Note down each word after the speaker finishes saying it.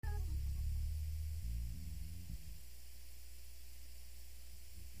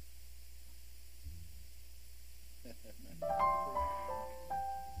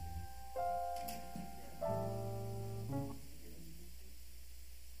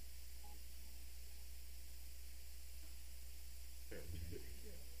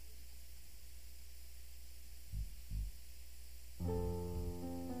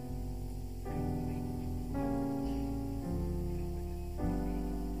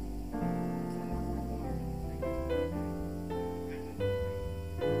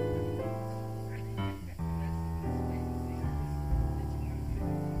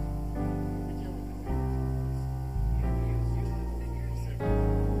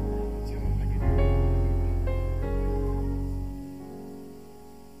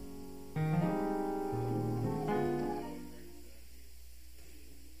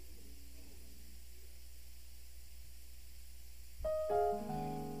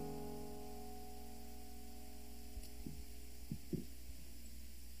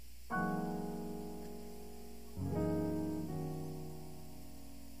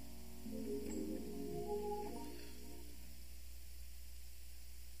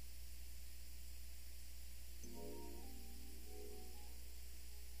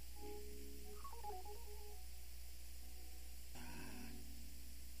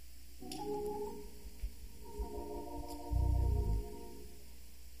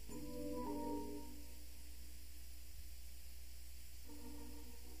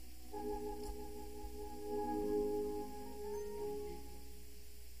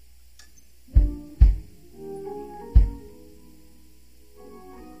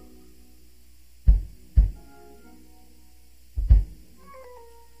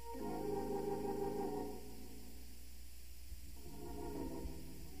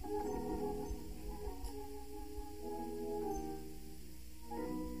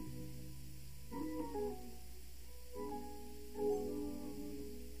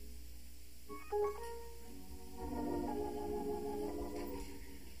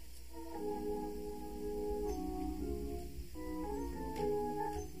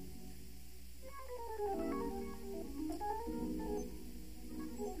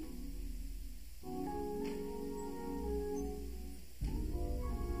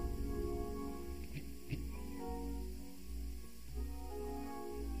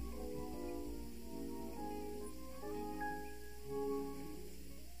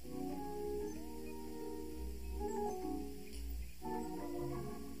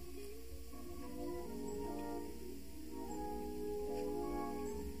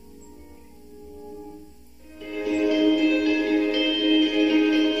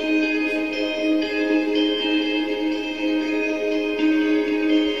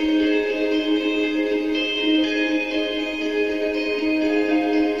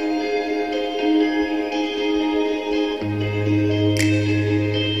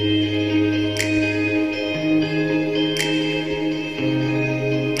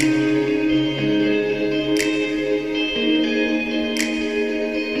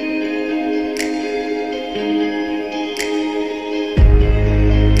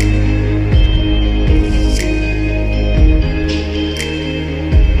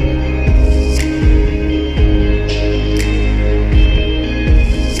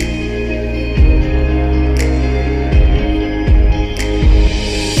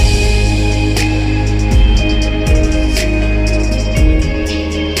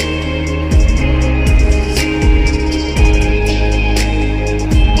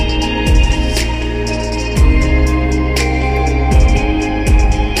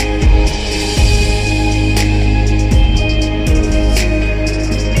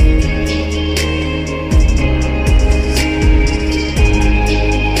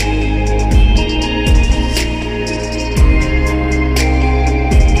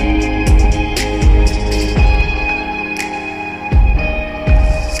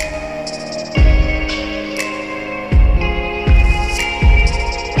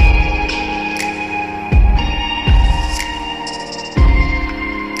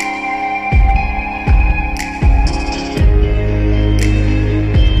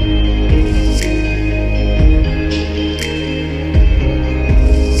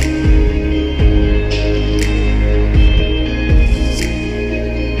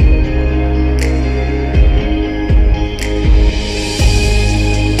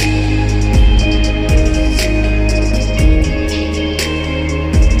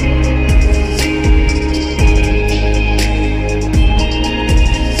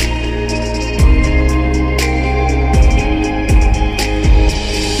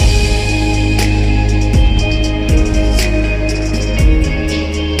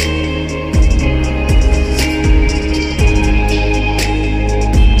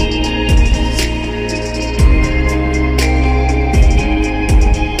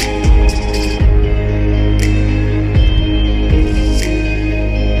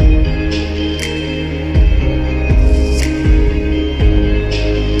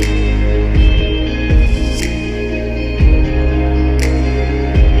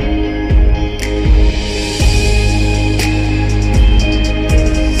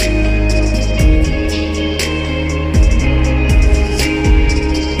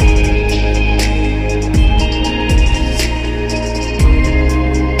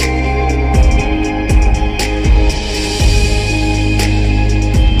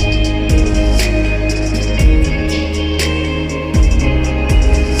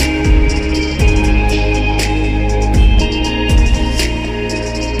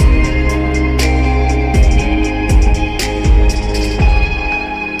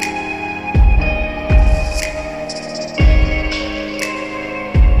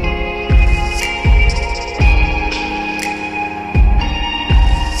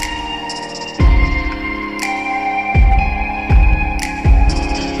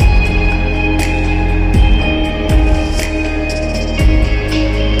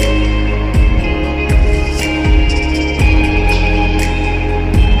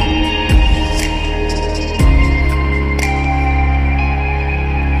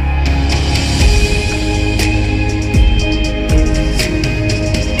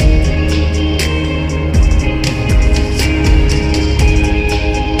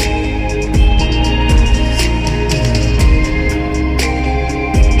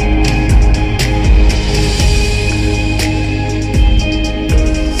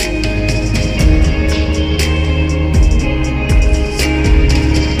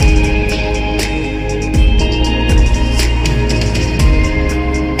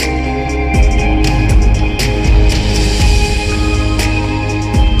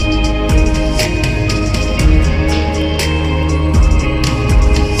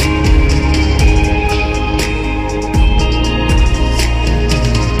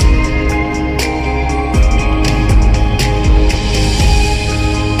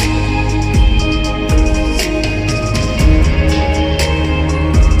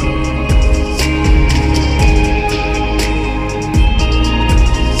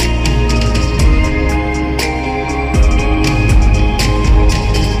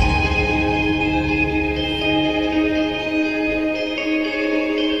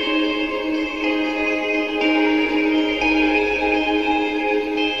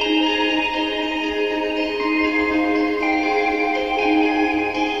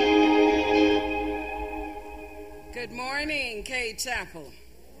Chapel.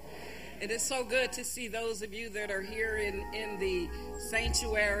 It is so good to see those of you that are here in the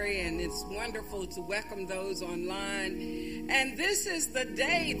sanctuary, and it's wonderful to welcome those online. And this is the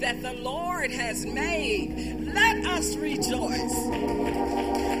day that the Lord has made. Let us rejoice.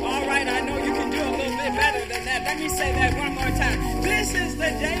 All right, I know you can do a little bit better than that. Let me say that one more time. This is the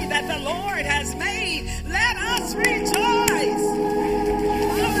day that the Lord has made. Let us rejoice.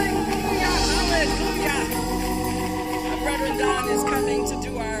 Hallelujah, hallelujah. Reverend Don is coming to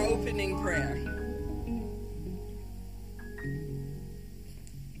do our opening prayer.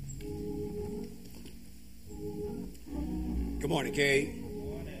 Good morning, Cade.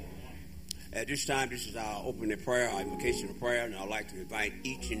 At this time, this is our opening prayer, our invocation of prayer, and I'd like to invite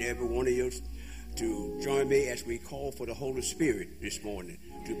each and every one of you to join me as we call for the Holy Spirit this morning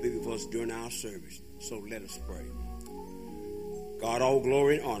to be with us during our service. So let us pray. God, all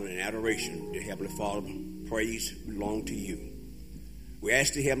glory and honor and adoration, dear Heavenly Father, praise belong to you. We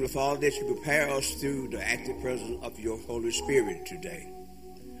ask the Heavenly Father that you prepare us through the active presence of your Holy Spirit today.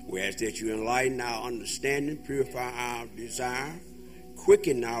 We ask that you enlighten our understanding, purify our desire,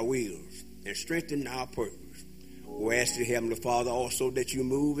 quicken our wills, and strengthen our purpose. We ask the Heavenly Father also that you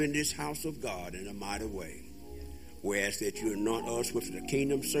move in this house of God in a mighty way. We ask that you anoint us with the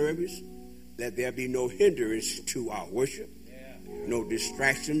kingdom service, that there be no hindrance to our worship, no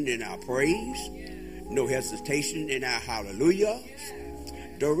distraction in our praise, no hesitation in our hallelujahs.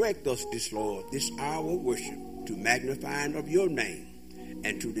 Direct us, this Lord, this hour of worship to magnifying of your name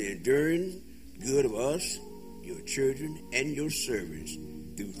and to the enduring good of us, your children, and your servants.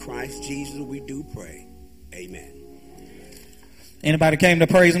 Through Christ Jesus we do pray. Amen. Anybody came to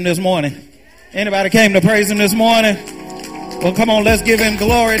praise him this morning? Anybody came to praise him this morning? Well, come on, let's give him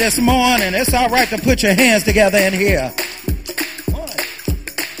glory this morning. It's all right to put your hands together in here.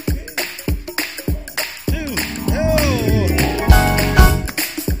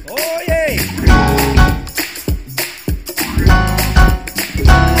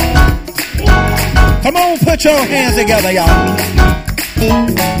 Come on, put your hands together, y'all.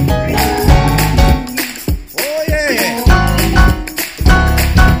 Oh, yeah.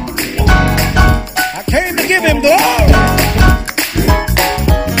 I came to give him glory.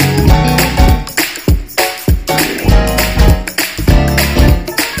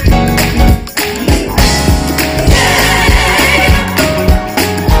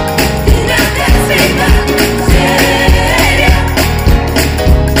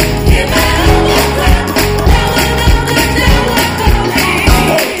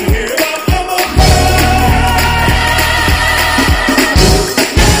 Yeah.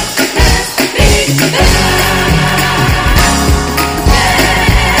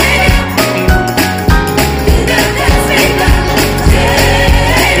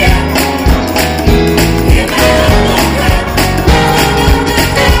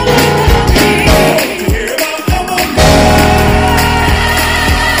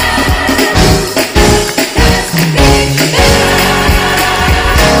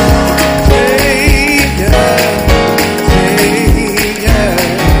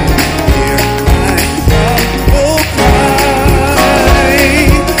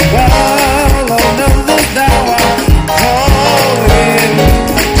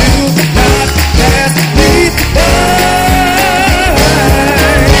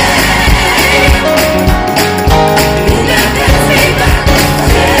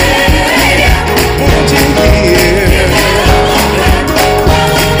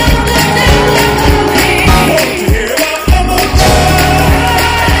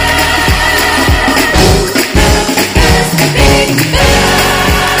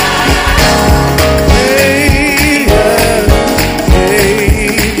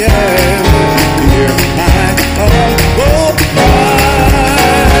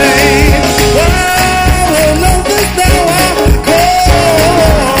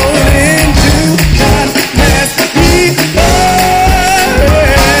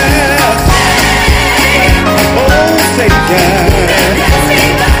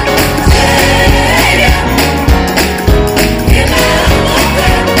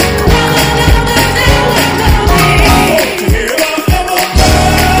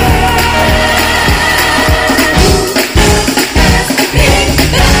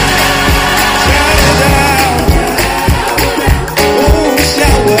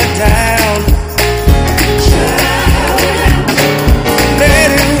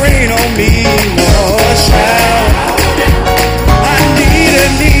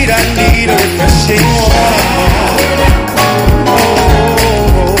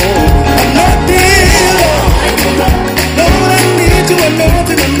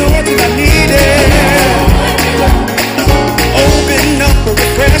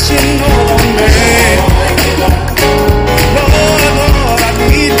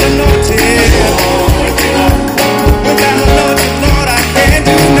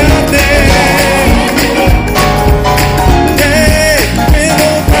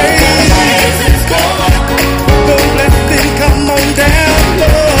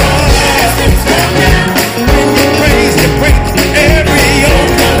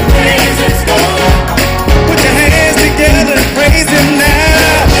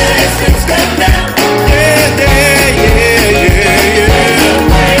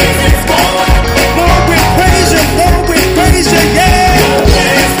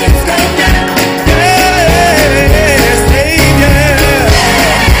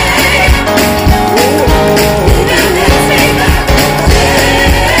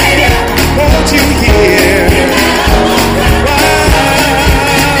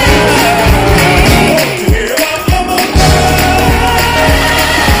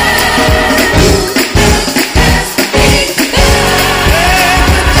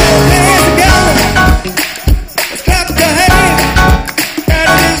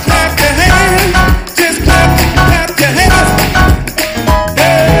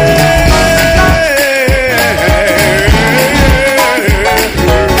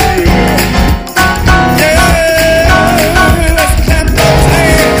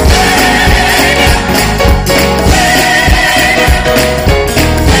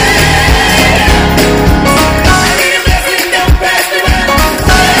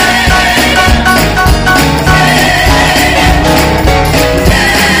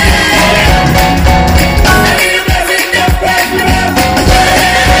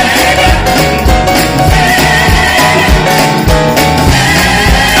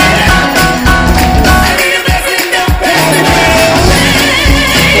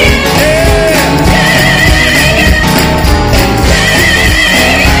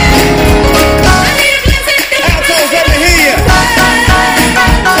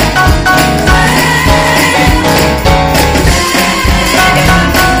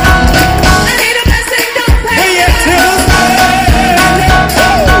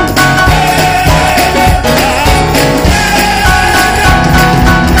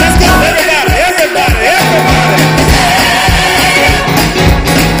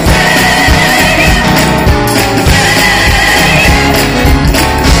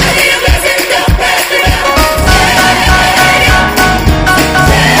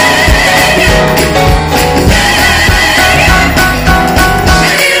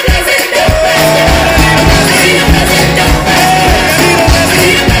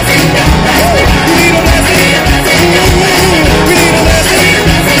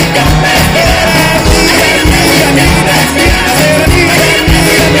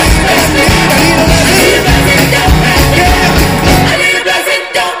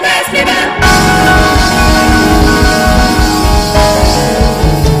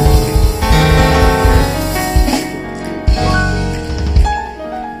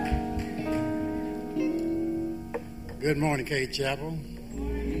 morning, Cade Chapel.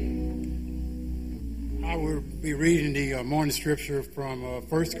 I will be reading the morning scripture from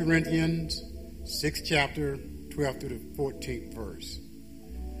 1 Corinthians 6th chapter, 12th to the 14th verse.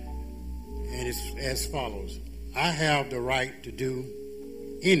 And it's as follows. I have the right to do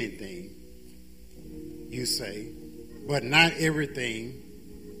anything, you say, but not everything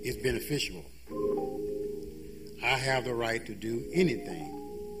is beneficial. I have the right to do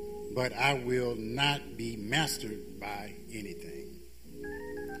anything, but I will not be mastered by anything.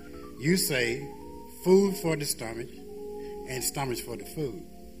 You say, food for the stomach and stomach for the food,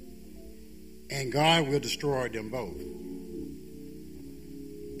 and God will destroy them both.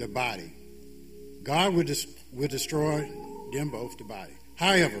 The body. God will destroy them both, the body.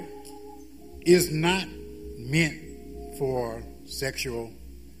 However, is not meant for sexual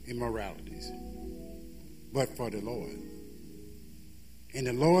immoralities, but for the Lord. And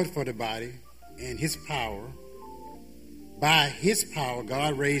the Lord for the body and his power. By his power,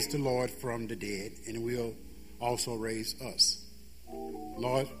 God raised the Lord from the dead and will also raise us.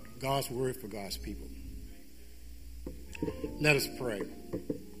 Lord, God's word for God's people. Let us pray.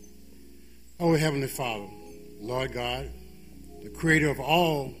 Oh, Heavenly Father, Lord God, the creator of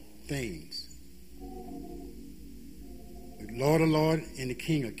all things, the Lord of Lords and the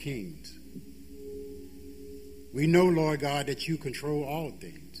King of Kings. We know, Lord God, that you control all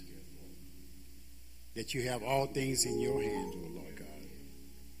things, that you have all things in your hands, oh Lord God.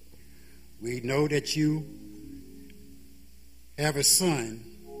 We know that you have a Son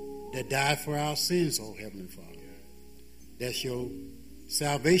that died for our sins, oh Heavenly Father. That's your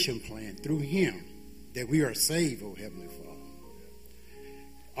salvation plan through him, that we are saved, oh Heavenly Father.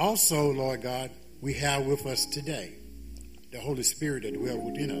 Also, Lord God, we have with us today the Holy Spirit that dwells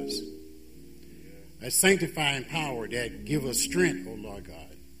within us. A sanctifying power that give us strength, oh Lord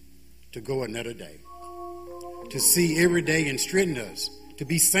God, to go another day. To see every day and strengthen us, to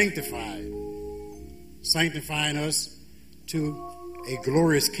be sanctified. Sanctifying us to a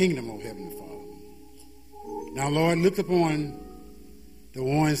glorious kingdom, oh Heavenly Father. Now, Lord, look upon the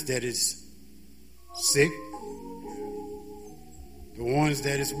ones that is sick, the ones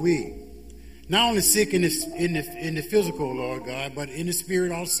that is weak. Not only sick in the physical, Lord God, but in the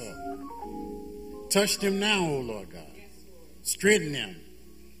spirit also. Touch them now, O Lord God. Strengthen them.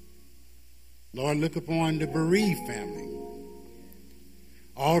 Lord, look upon the bereaved family.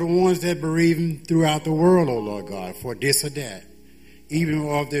 All the ones that bereave throughout the world, O Lord God, for this or that. Even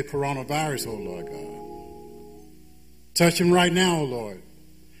of the coronavirus, O Lord God. Touch them right now, O Lord.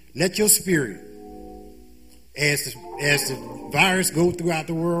 Let your spirit, as the virus go throughout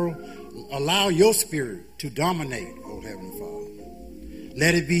the world, allow your spirit to dominate, O Heavenly Father.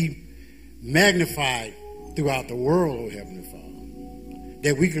 Let it be magnified throughout the world, O Heavenly Father.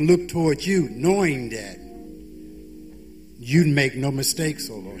 That we can look towards you, knowing that you make no mistakes,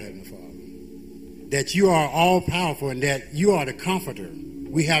 O Lord Heavenly Father. That you are all powerful and that you are the comforter.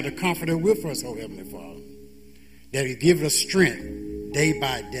 We have the comforter with us, O Heavenly Father. That you give us strength day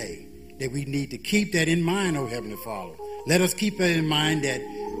by day. That we need to keep that in mind, O Heavenly Father. Let us keep that in mind that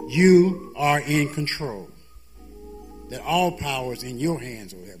you are in control. That all power is in your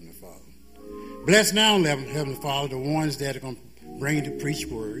hands, O Heavenly Father. Bless now, Heavenly Father, the ones that are going to bring the preached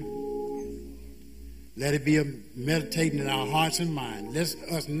word. Let it be a meditating in our hearts and minds. Let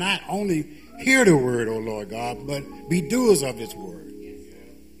us not only hear the word, O Lord God, but be doers of this word.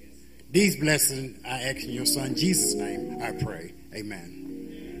 These blessings I ask in your Son Jesus' name, I pray. Amen.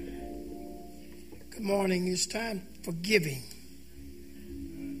 Good morning. It's time for giving.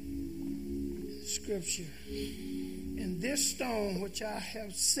 Scripture. And this stone which I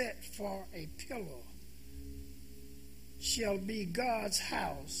have set for a pillar shall be God's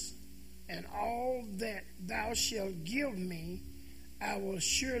house, and all that thou shalt give me, I will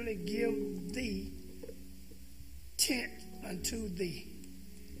surely give thee tenth unto thee.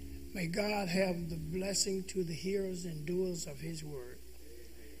 May God have the blessing to the hearers and doers of his word.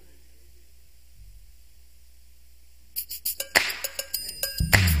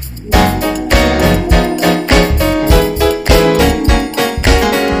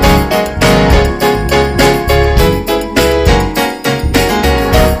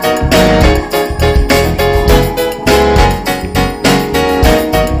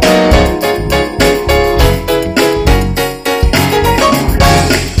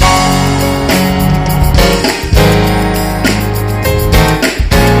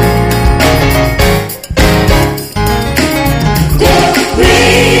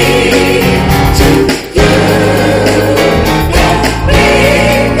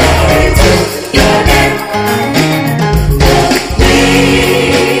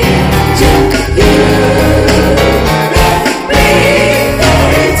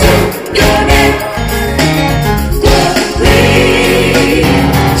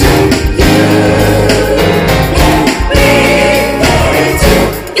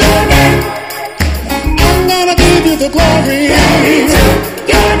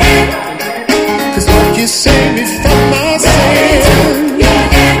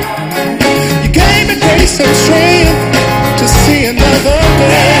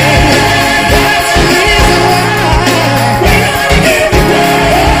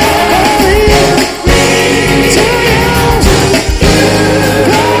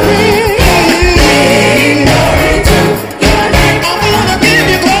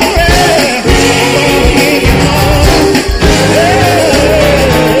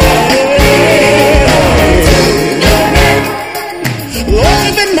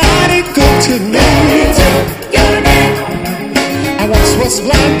 to me. I once was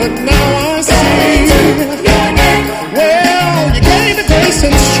blind, but now I see. Well, you gave me grace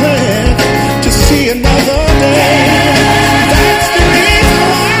and strength to see another day. That's the reason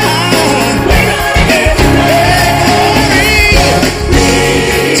why we're gonna give glory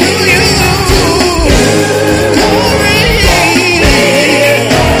to you. Glory.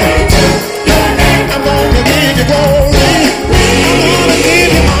 I'm gonna give you glory. I'm gonna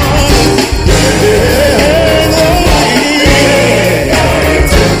give you honor. Glory.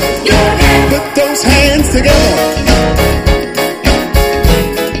 Put those hands together.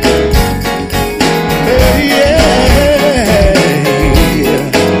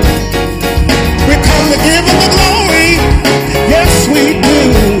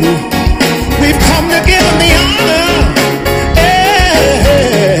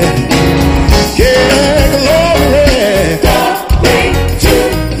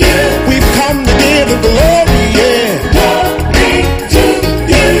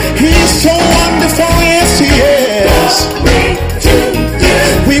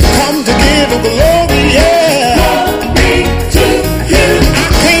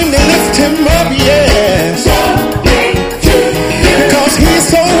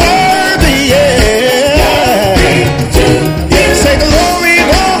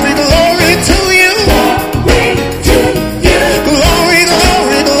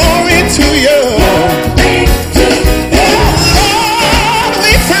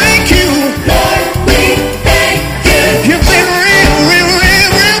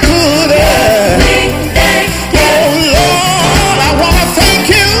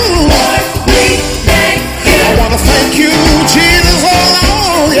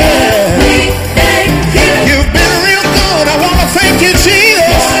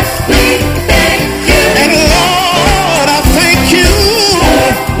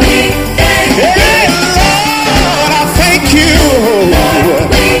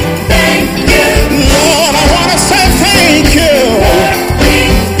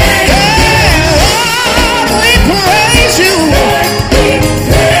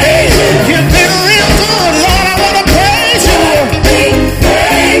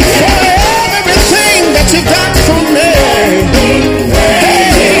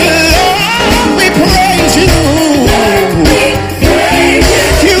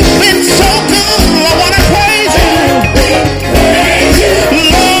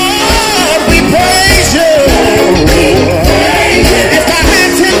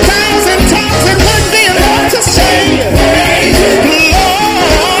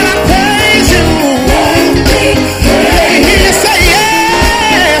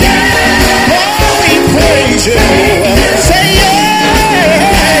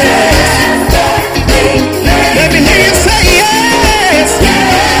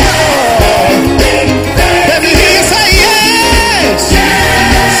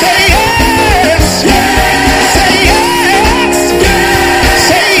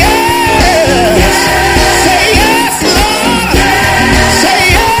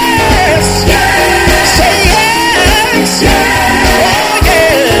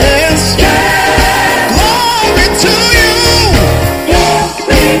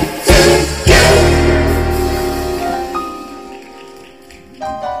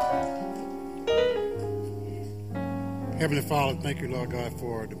 Heavenly Father, thank you, Lord God,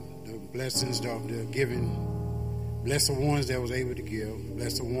 for the blessings of the giving. Bless the ones that was able to give.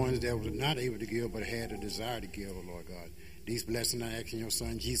 Bless the ones that was not able to give but had a desire to give, oh Lord God. These blessings I ask in your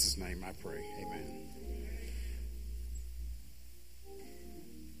Son, Jesus' name, I pray. Amen.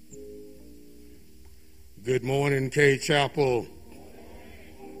 Good morning, Cade Chapel.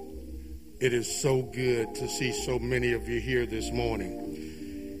 It is so good to see so many of you here this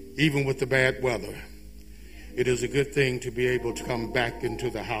morning, even with the bad weather. It is a good thing to be able to come back into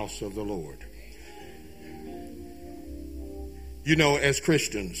the house of the Lord. You know, as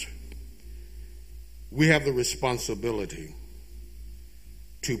Christians, we have the responsibility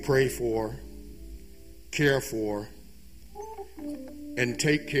to pray for, care for, and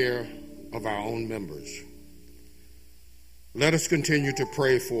take care of our own members. Let us continue to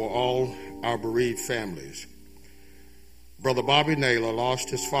pray for all our bereaved families. Brother Bobby Naylor lost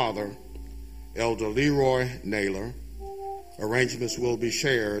his father, Elder Leroy Naylor. Arrangements will be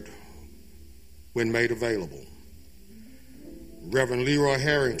shared when made available. Reverend Leroy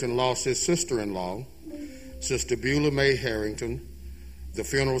Harrington lost his sister-in-law, Sister Beulah Mae Harrington. The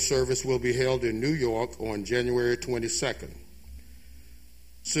funeral service will be held in New York on January 22nd.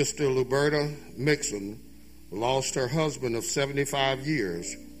 Sister Luberta Mixon lost her husband of 75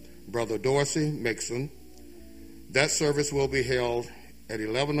 years, Brother Dorsey Mixon. That service will be held at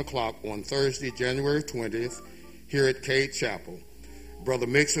 11 o'clock on Thursday, January 20th, here at Cade Chapel. Brother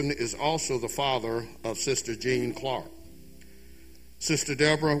Mixon is also the father of Sister Jean Clark. Sister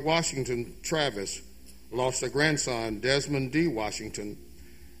Deborah Washington Travis lost a grandson, Desmond D. Washington.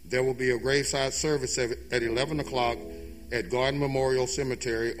 There will be a graveside service at 11 o'clock at Garden Memorial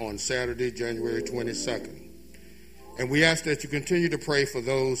Cemetery on Saturday, January 22nd. And we ask that you continue to pray for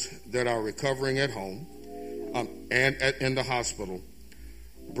those that are recovering at home and in the hospital.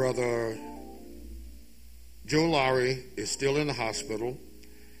 Brother Joe Lowry is still in the hospital,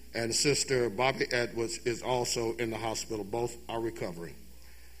 and Sister Bobby Edwards is also in the hospital. Both are recovering.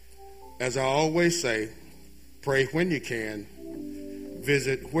 As I always say, pray when you can,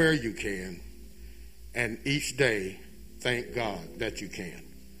 visit where you can, and each day, thank God that you can.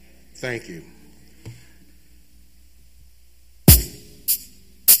 Thank you.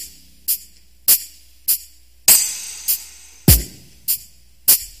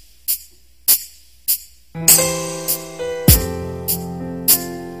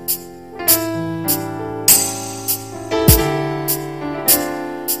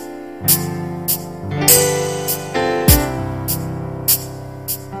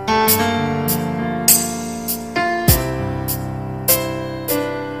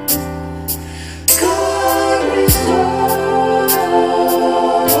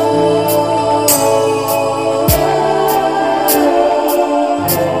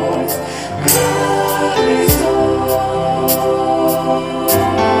 Restore.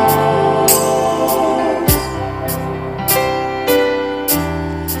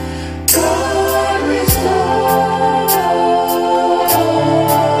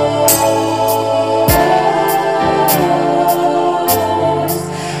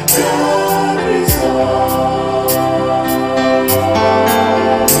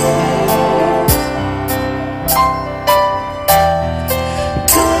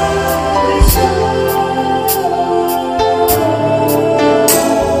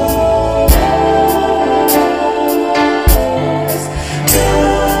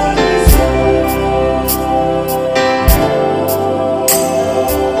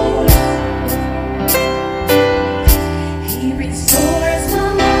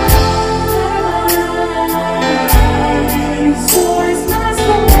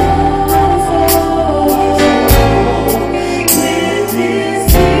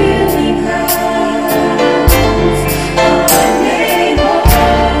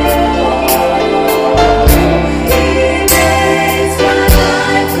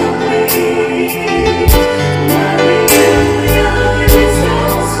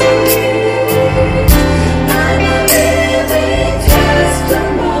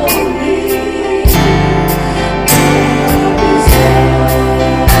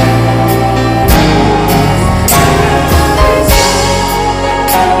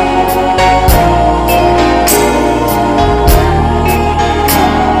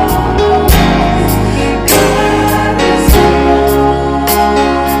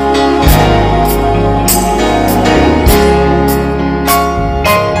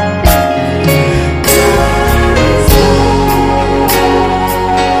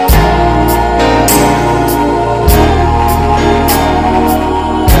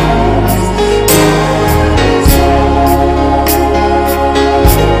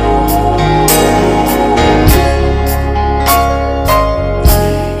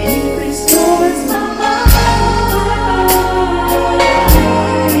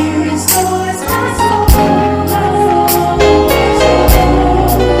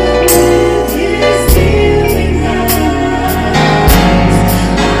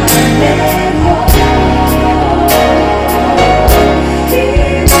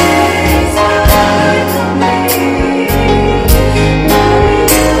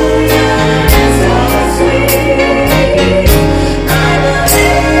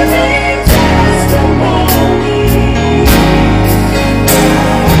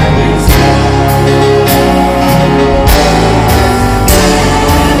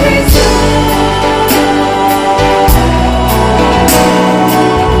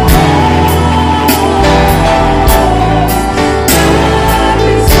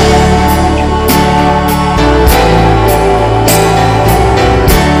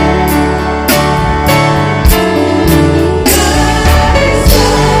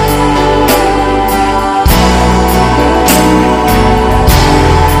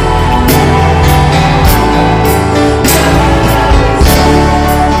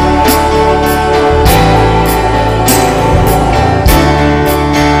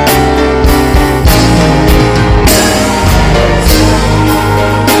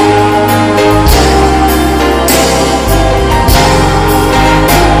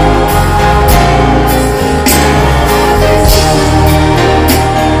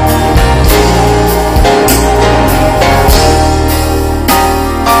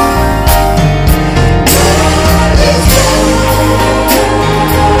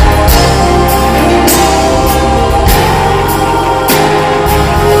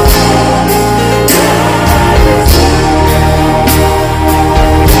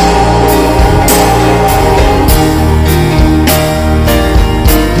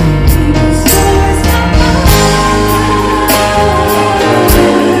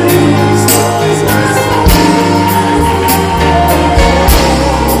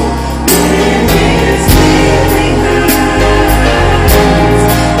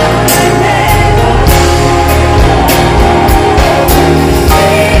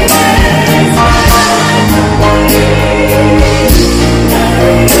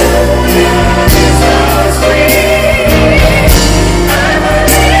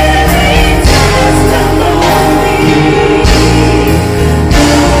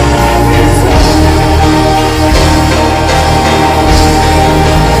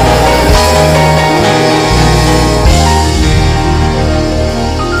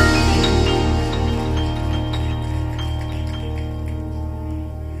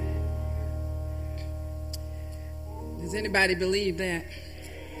 Anybody believe that?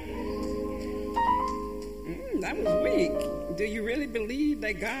 That was weak. Do you really believe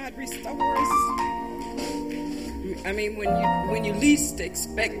that God restores? I mean, when you least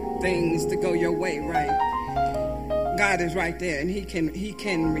expect things to go your way, right? God is right there, and He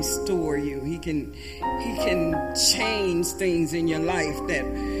can restore you. He can change things in your life that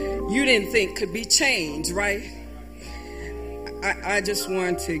you didn't think could be changed, right? I just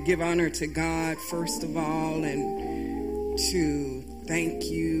want to give honor to God first of all, and to thank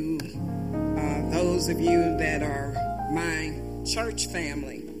you, those of you that are my church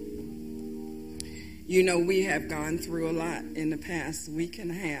family. You know, we have gone through a lot in the past week and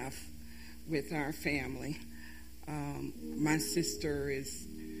a half with our family. My sister is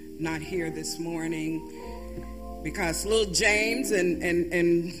not here this morning because little James,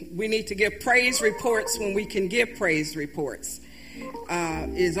 and we need to give praise reports when we can give praise reports,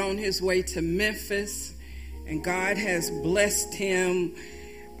 is on his way to Memphis, and God has blessed him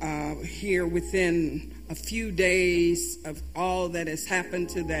here within a few days of all that has happened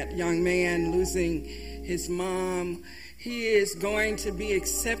to that young man losing his mom. He is going to be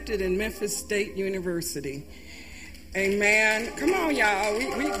accepted in Memphis State University. Amen. Come on, y'all.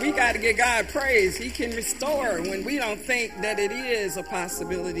 We got to give God praise. He can restore when we don't think that it is a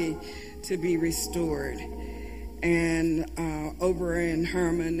possibility to be restored. And over in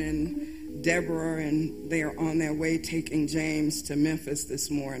Herman and Deborah, and they're on their way taking James to Memphis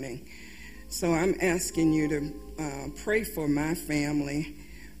this morning. So I'm asking you to pray for my family,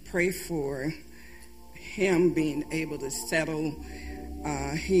 pray for him being able to settle.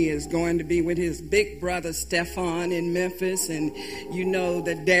 He is going to be with his big brother Stefan in Memphis, and you know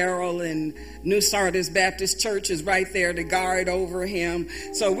that Darrell and New Sardis Baptist Church is right there to guard over him.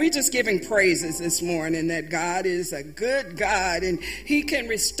 So we just giving praises this morning that God is a good God, and He can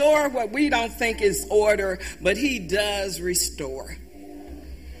restore what we don't think is order, but He does restore.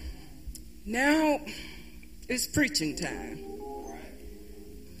 Now it's preaching time.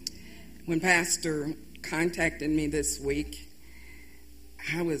 When Pastor contacted me this week,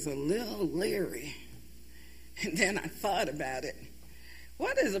 I was a little leery, and then I thought about it.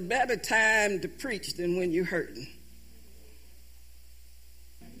 What is a better time to preach than when you're hurting?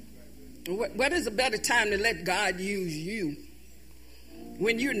 What is a better time to let God use you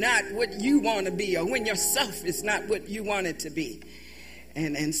when you're not what you want to be, or when yourself is not what you want it to be?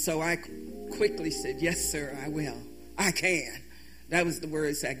 And so I quickly said, yes, sir, I will. I can. That was the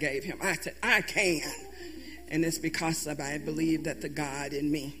words I gave him. I said, I can. And it's because I believe that the God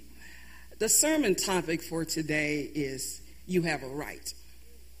in me. The sermon topic for today is, you have a right.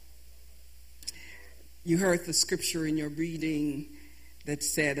 You heard the scripture in your reading that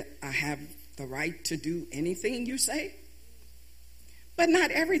said, I have the right to do anything you say. But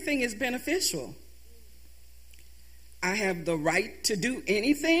not everything is beneficial. I have the right to do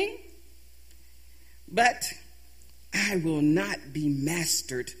anything, but I will not be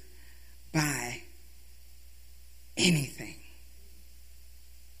mastered by anything.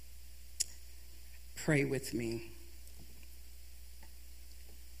 Pray with me.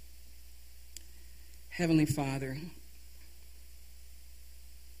 Heavenly Father,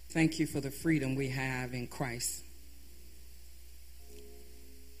 thank you for the freedom we have in Christ.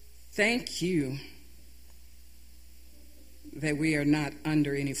 Thank you that we are not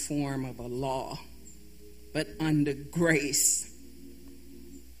under any form of a law, but under grace.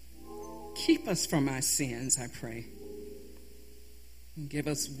 Keep us from our sins, I pray. And give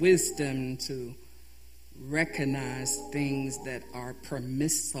us wisdom to recognize things that are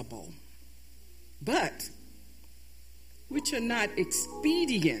permissible, but which are not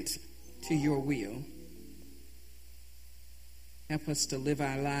expedient to your will. Help us to live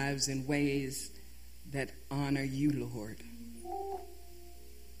our lives in ways that honor you, Lord.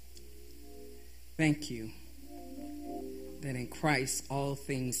 Thank you that in Christ all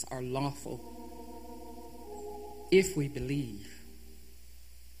things are lawful if we believe.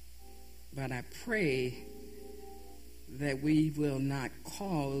 But I pray that we will not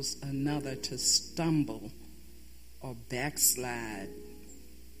cause another to stumble or backslide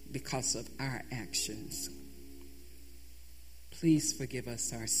because of our actions. Please forgive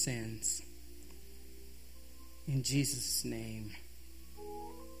us our sins. In Jesus' name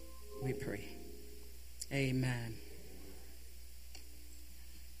we pray. Amen.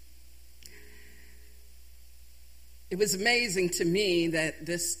 It was amazing to me that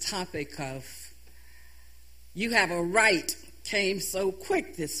this topic of you have a right came so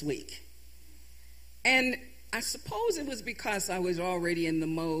quick this week. And I suppose it was because I was already in the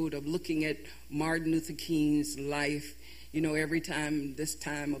mode of looking at Martin Luther King's life. You know, every time this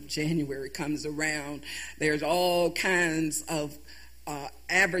time of January comes around, there's all kinds of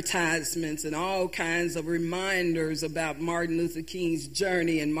advertisements and all kinds of reminders about Martin Luther King's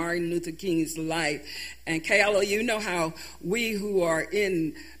journey and Martin Luther King's life. And Kayla, you know how we who are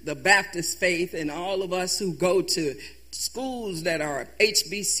in the Baptist faith and all of us who go to schools that are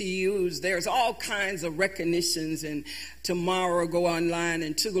HBCUs, there's all kinds of recognitions, and tomorrow go online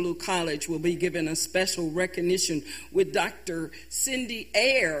and Tougaloo College will be given a special recognition with Dr. Cindy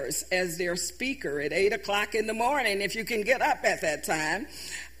Ayers as their speaker at 8 o'clock in the morning, if you can get up at that time.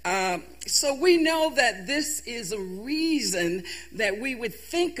 So we know that this is a reason that we would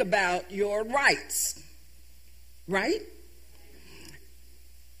think about your rights, right?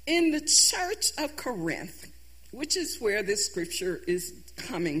 In the church of Corinth, which is where this scripture is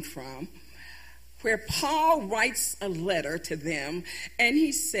coming from, where Paul writes a letter to them, and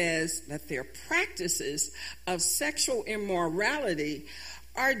he says that their practices of sexual immorality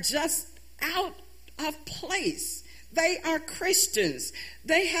are just out of place. They are Christians.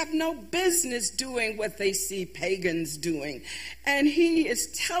 They have no business doing what they see pagans doing. And he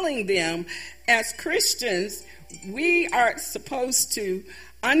is telling them, as Christians, we are supposed to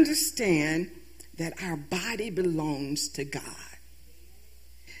understand that our body belongs to God.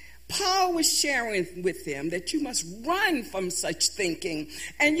 Paul was sharing with them that you must run from such thinking,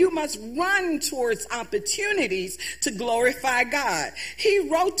 and you must run towards opportunities to glorify God. He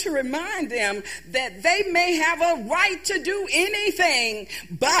wrote to remind them that they may have a right to do anything,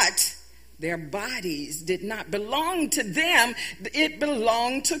 but their bodies did not belong to them. It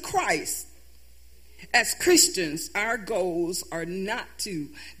belonged to Christ. As Christians, our goals are not to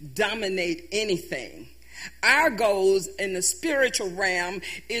dominate anything. Our goals in the spiritual realm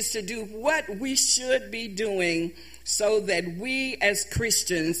is to do what we should be doing so that we as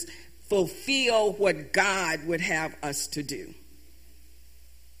Christians fulfill what God would have us to do.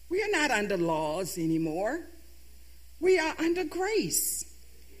 We are not under laws anymore. We are under grace.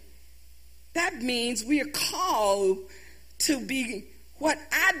 That means we are called to be what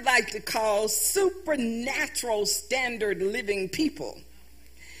I'd like to call supernatural standard living people.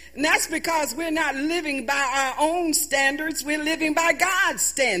 And that's because we're not living by our own standards. We're living by God's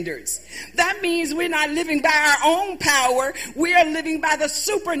standards. That means we're not living by our own power. We are living by the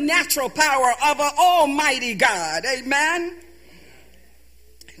supernatural power of an almighty God. Amen?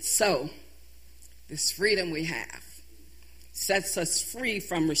 So, this freedom we have sets us free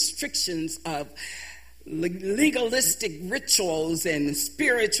from restrictions of legalistic rituals and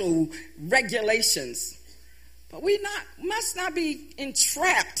spiritual regulations. But we must not be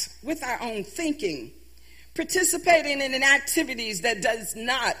entrapped with our own thinking, participating in activities that does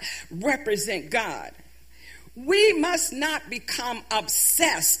not represent God. We must not become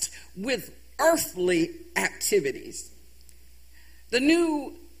obsessed with earthly activities. The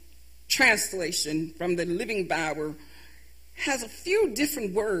New Translation from the Living Bible has a few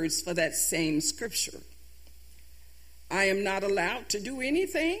different words for that same scripture. I am not allowed to do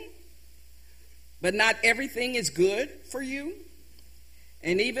anything, but not everything is good for you.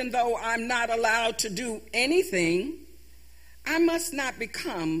 And even though I'm not allowed to do anything, I must not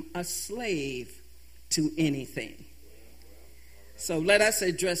become a slave to anything. So let us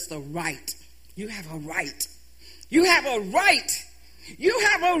address the right. You have a right. You have a right. You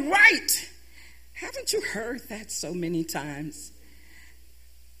have a right. Haven't you heard that so many times?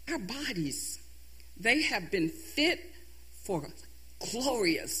 Our bodies, they have been fit for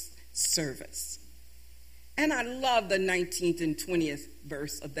glorious service. And I love the 19th and 20th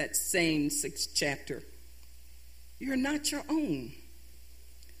verse of that same 6th chapter. You're not your own,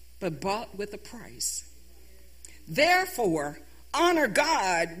 but bought with a price. Therefore, honor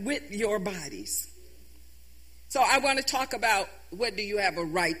God with your bodies. So I want to talk about what do you have a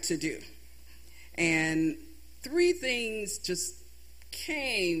right to do. And 3 things just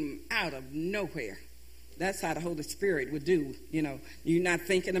came out of nowhere. That's how the Holy Spirit would do. You know, you're not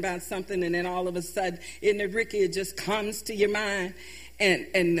thinking about something, and then all of a sudden, in the Ricky, it just comes to your mind.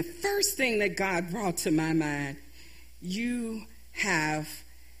 And the first thing that God brought to my mind, you have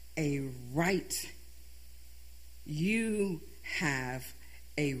a right. You have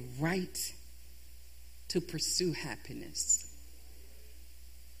a right to pursue happiness.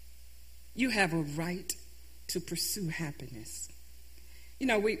 You have a right to pursue happiness. You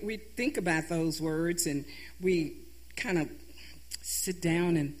know, we think about those words and we kind of sit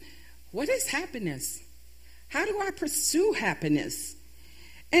down and what is happiness? How do I pursue happiness?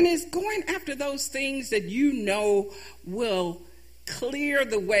 And it's going after those things that you know will clear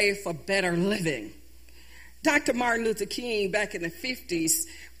the way for better living. Dr. Martin Luther King, back in the 50s,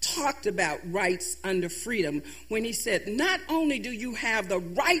 talked about rights under freedom when he said, not only do you have the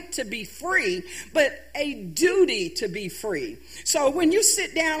right to be free, but a duty to be free. So when you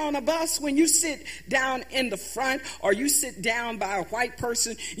sit down on a bus, when you sit down in the front, or you sit down by a white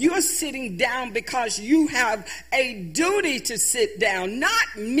person, you're sitting down because you have a duty to sit down, not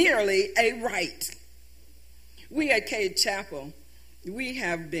merely a right. We at Cade Chapel, we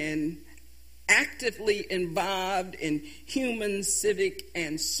have been actively involved in human, civic,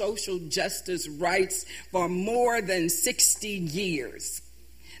 and social justice rights for more than 60 years.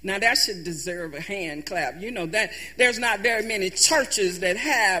 Now that should deserve a hand clap. You know that there's not very many churches that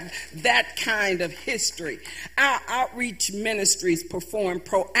have that kind of history. Our outreach ministries perform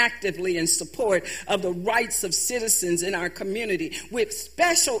proactively in support of the rights of citizens in our community, with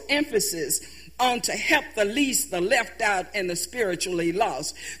special emphasis on to help the least, the left out, and the spiritually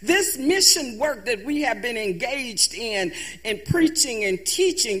lost. This mission work that we have been engaged in preaching and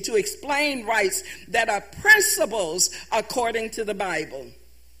teaching to explain rights that are principles according to the Bible.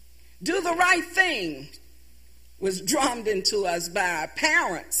 Do the right thing was drummed into us by our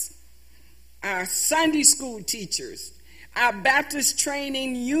parents, our Sunday school teachers, our Baptist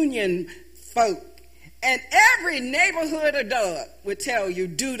training union folk, and every neighborhood adult would tell you,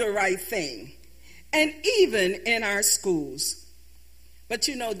 do the right thing. And even in our schools. But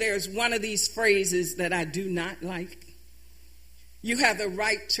you know, there's one of these phrases that I do not like. You have the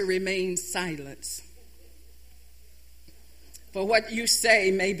right to remain silent, for what you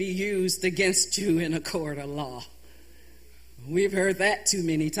say may be used against you in a court of law. We've heard that too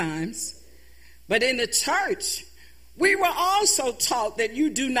many times. But in the church, we were also taught that you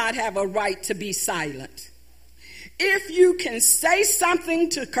do not have a right to be silent. If you can say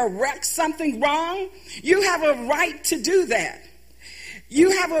something to correct something wrong, you have a right to do that. You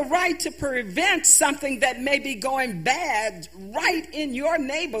have a right to prevent something that may be going bad right in your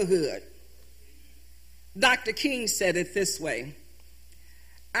neighborhood. Dr. King said it this way: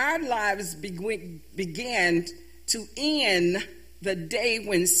 our lives began to end the day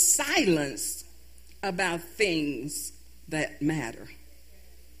when silence about things that matter.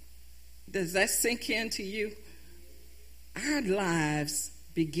 Does that sink into you? Our lives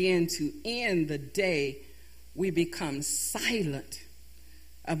begin to end the day we become silent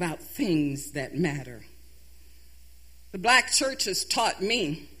about things that matter. The black church has taught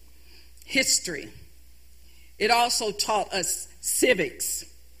me history. It also taught us civics,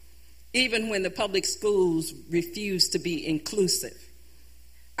 even when the public schools refused to be inclusive.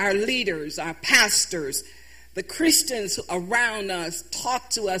 Our leaders, our pastors, the Christians around us talk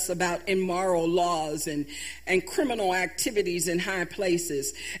to us about immoral laws and criminal activities in high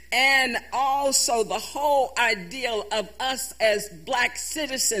places. And also the whole ideal of us as black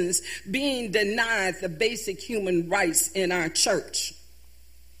citizens being denied the basic human rights in our church.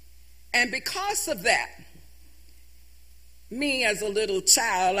 And because of that, me as a little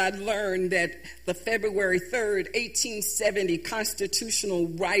child, I learned that the February 3rd, 1870 constitutional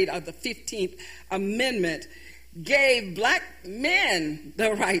right of the 15th Amendment gave black men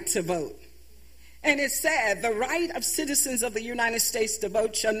the right to vote. And it said, the right of citizens of the United States to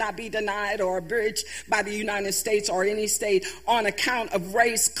vote shall not be denied or abridged by the United States or any state on account of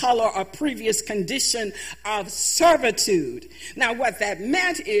race, color, or previous condition of servitude. Now, what that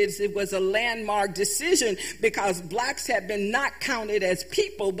meant is it was a landmark decision because blacks had been not counted as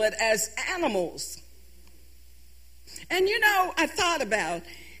people, but as animals. And you know, I thought about,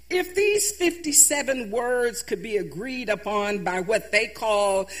 if these 57 words could be agreed upon by what they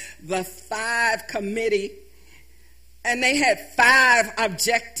call the 5 Committee, and they had 5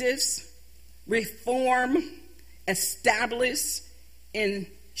 objectives: reform, establish,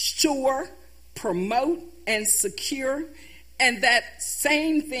 ensure, promote, and secure, and that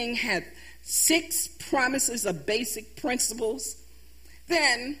same thing had 6 promises of basic principles,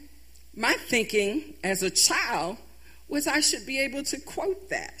 then my thinking as a child was I should be able to quote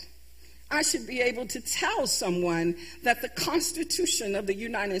that. I should be able to tell someone that the Constitution of the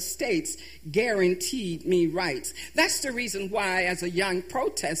United States guaranteed me rights. That's the reason why, as a young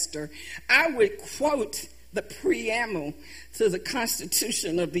protester, I would quote the preamble to the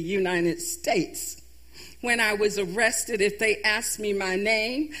Constitution of the United States. When I was arrested, if they asked me my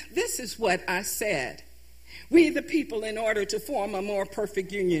name, this is what I said: we, the people, in order to form a more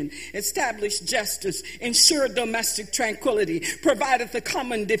perfect union, establish justice, ensure domestic tranquility, provided the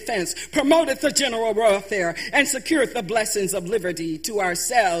common defense, promoted the general welfare, and secured the blessings of liberty to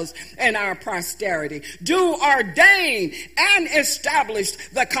ourselves and our posterity, do ordain and establish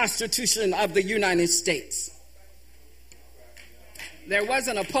the Constitution of the United States. There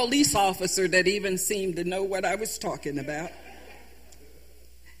wasn't a police officer that even seemed to know what I was talking about.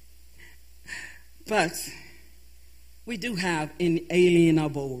 But we do have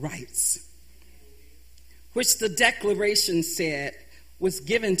inalienable rights, which the Declaration said was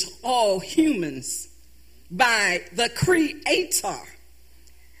given to all humans by the Creator.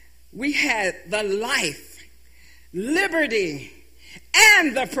 We had the life, liberty,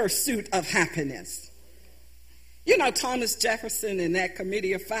 and the pursuit of happiness. You know, Thomas Jefferson and that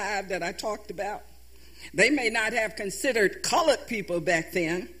committee of 5 that I talked about, they may not have considered colored people back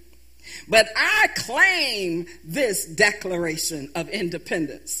then, but I claim this Declaration of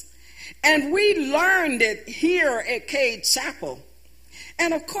Independence. And we learned it here at Cade Chapel.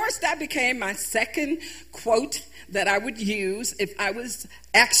 And of course, that became my second quote that I would use if I was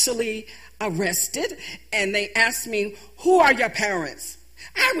actually arrested and they asked me, "Who are your parents?"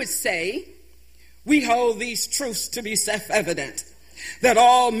 I would say, "We hold these truths to be self-evident, that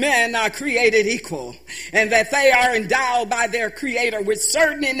all men are created equal, and that they are endowed by their Creator with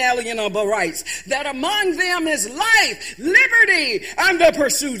certain inalienable rights, that among them is life, liberty, and the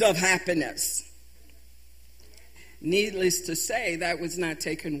pursuit of happiness." Needless to say, that was not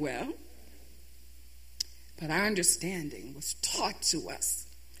taken well, but our understanding was taught to us.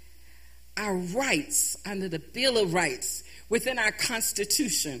 Our rights under the Bill of Rights within our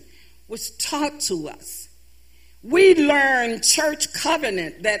Constitution was taught to us. We learned church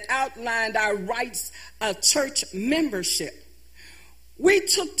covenant that outlined our rights of church membership. We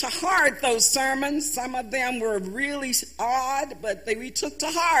took to heart those sermons. Some of them were really odd, but we took to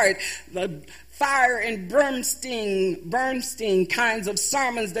heart the fire and Bernstein kinds of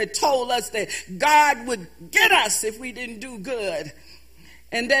sermons that told us that God would get us if we didn't do good.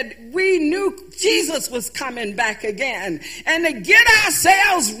 And that we knew Jesus was coming back again. And to get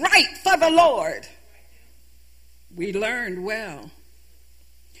ourselves right for the Lord. We learned well.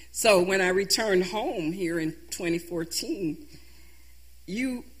 So when I returned home here in 2014,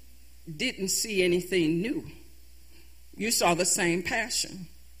 you didn't see anything new. You saw the same passion.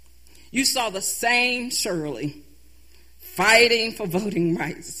 You saw the same Shirley fighting for voting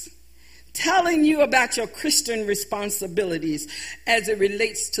rights, telling you about your Christian responsibilities as it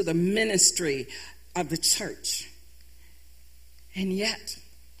relates to the ministry of the church. And yet,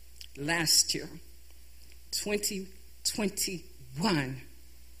 last year, 2021,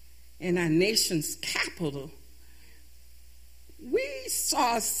 in our nation's capital, we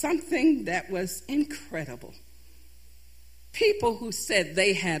saw something that was incredible. People who said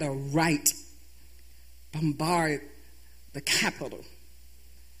they had a right bombard the Capitol,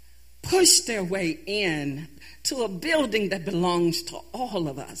 pushed their way in to a building that belongs to all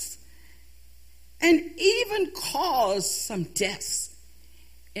of us, and even caused some deaths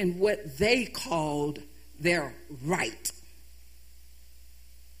in what they called their right.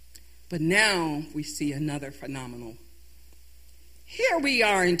 But now we see another phenomenon. Here we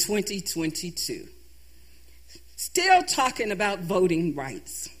are in 2022. Still talking about voting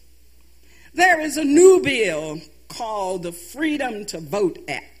rights. There is a new bill called the Freedom to Vote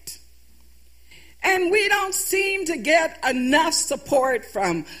Act. And we don't seem to get enough support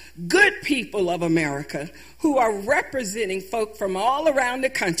from good people of America who are representing folk from all around the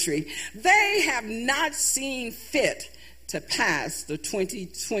country. They have not seen fit to pass the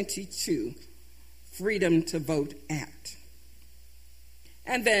 2022 Freedom to Vote Act.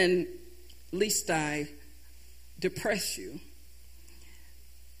 And then, lest I depress you,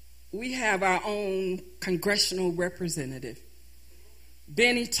 we have our own congressional representative,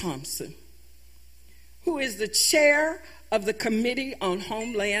 Benny Thompson, who is the chair of the Committee on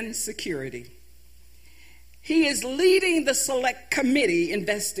Homeland Security. He is leading the Select Committee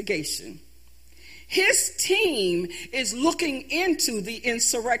investigation. His team is looking into the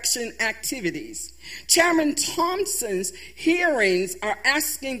insurrection activities. Chairman Thompson's hearings are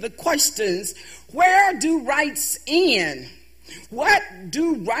asking the questions, where do rights end? What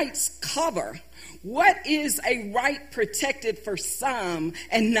do rights cover? What is a right protected for some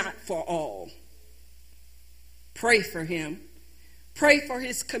and not for all? Pray for him. Pray for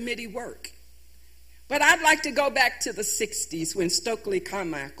his committee work. But I'd like to go back to the 60s when Stokely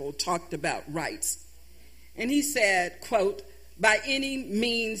Carmichael talked about rights. And he said, quote, by any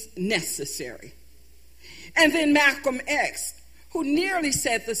means necessary. And then Malcolm X, who nearly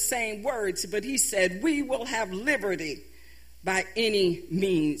said the same words, but he said, we will have liberty by any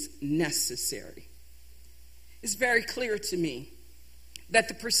means necessary. It's very clear to me that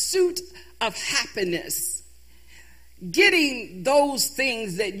the pursuit of happiness, getting those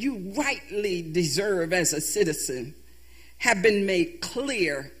things that you rightly deserve as a citizen, have been made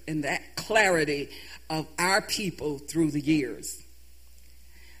clear in that clarity of our people through the years.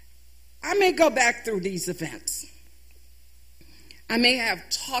 I may go back through these events. I may have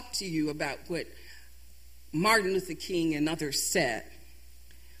talked to you about what Martin Luther King and others said.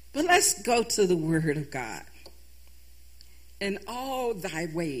 But let's go to the Word of God. In all thy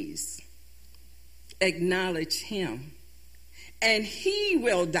ways, acknowledge him, and he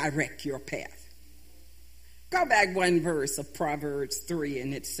will direct your path. Go back one verse of Proverbs 3,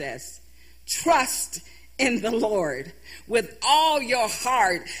 and it says, trust in the Lord with all your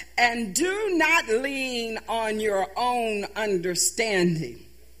heart, and do not lean on your own understanding.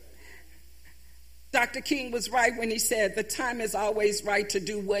 Dr. King was right when he said the time is always right to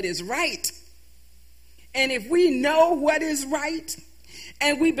do what is right. And if we know what is right,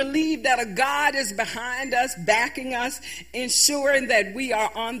 and we believe that a God is behind us, backing us, ensuring that we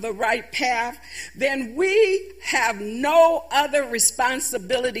are on the right path, then we have no other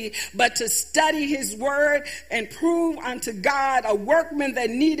responsibility but to study his word and prove unto God a workman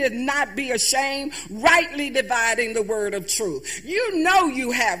that needeth not be ashamed, rightly dividing the word of truth. You know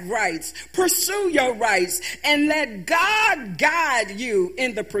you have rights. Pursue your rights and let God guide you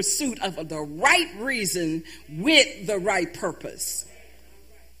in the pursuit of the right reason with the right purpose.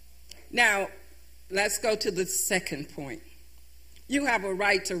 Now, let's go to the second point. You have a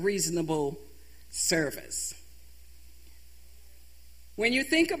right to reasonable service. When you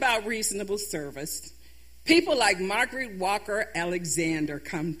think about reasonable service, people like Margaret Walker Alexander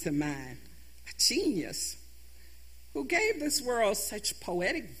come to mind. A genius who gave this world such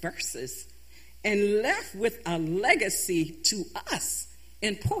poetic verses and left with a legacy to us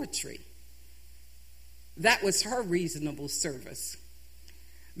in poetry. That was her reasonable service.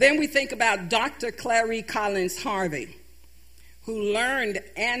 Then we think about Dr. Clary Collins Harvey, who learned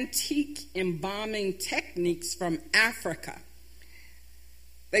antique embalming techniques from Africa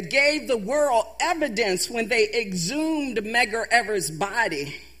that gave the world evidence when they exhumed Medgar Evers'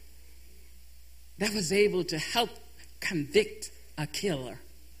 body that was able to help convict a killer.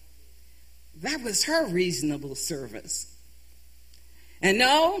 That was her reasonable service. And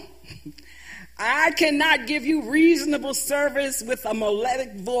no, I cannot give you reasonable service with a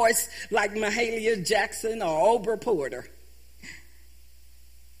melodic voice like Mahalia Jackson or Oprah Porter.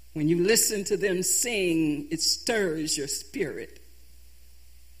 When you listen to them sing, it stirs your spirit.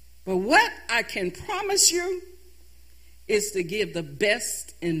 But what I can promise you is to give the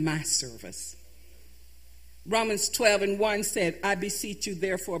best in my service. Romans 12:1 said, I beseech you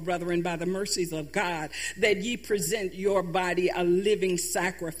therefore, brethren, by the mercies of God, that ye present your body a living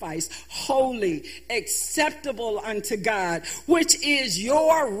sacrifice, holy, acceptable unto God, which is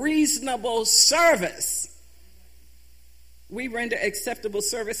your reasonable service. We render acceptable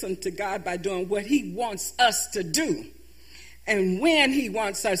service unto God by doing what he wants us to do, and when he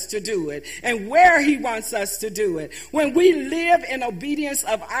wants us to do it, and where he wants us to do it. When we live in obedience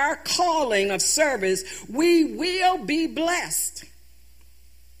of our calling of service, we will be blessed.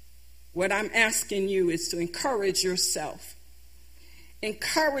 What I'm asking you is to encourage yourself.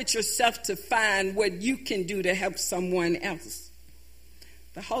 Encourage yourself to find what you can do to help someone else.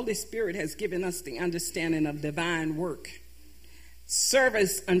 The Holy Spirit has given us the understanding of divine work.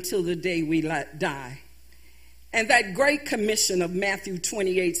 Service until the day we die. And that great commission of Matthew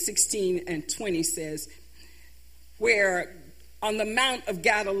 28:16-20 says, where on the Mount of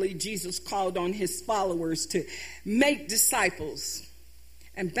Galilee, Jesus called on his followers to make disciples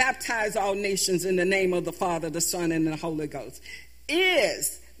and baptize all nations in the name of the Father, the Son, and the Holy Ghost.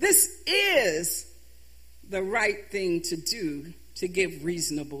 This is the right thing to do to give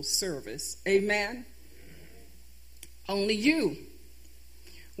reasonable service. Amen? Only you,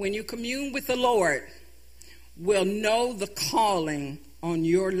 when you commune with the Lord, will know the calling on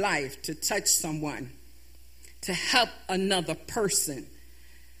your life to touch someone, to help another person,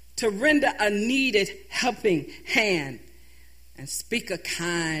 to render a needed helping hand, and speak a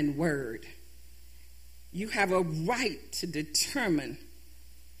kind word. You have a right to determine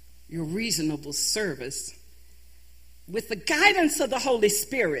your reasonable service with the guidance of the Holy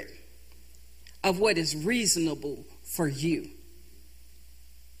Spirit of what is reasonable for you.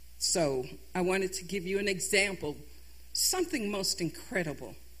 So I wanted to give you an example. Something most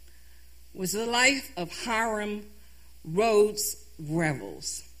incredible was the life of Hiram Rhodes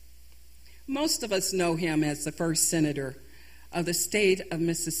Revels. Most of us know him as the first senator of the state of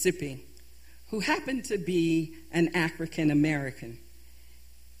Mississippi, who happened to be an African American.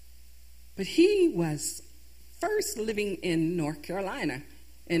 But he was first living in North Carolina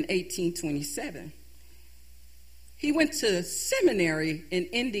in 1827. He went to seminary in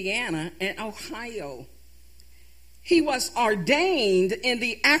Indiana and Ohio. He was ordained in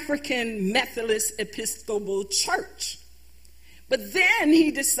the African Methodist Episcopal Church. But then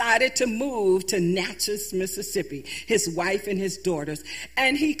he decided to move to Natchez, Mississippi, his wife and his daughters,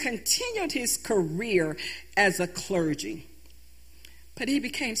 and he continued his career as a clergy. But he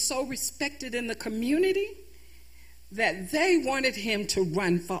became so respected in the community that they wanted him to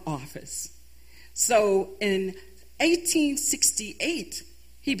run for office. So in 1868,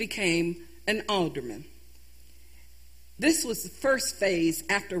 he became an alderman. This was the first phase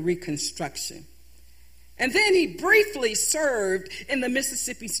after Reconstruction. And then he briefly served in the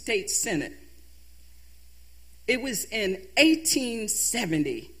Mississippi State Senate. It was in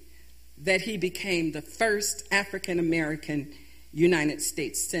 1870 that he became the first African-American United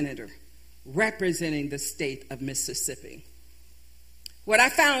States Senator representing the state of Mississippi. What I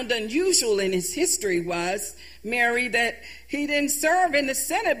found unusual in his history was, Mary, that he didn't serve in the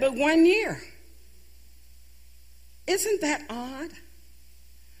Senate but 1 year. Isn't that odd?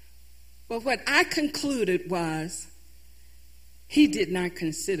 But what I concluded was he did not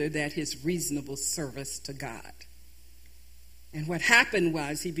consider that his reasonable service to God. And what happened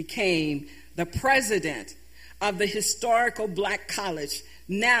was he became the president of the historical black college,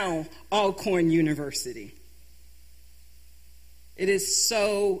 now Alcorn University. It is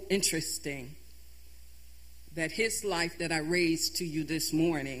so interesting that his life that I raised to you this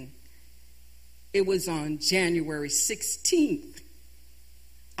morning, it was on January 16th,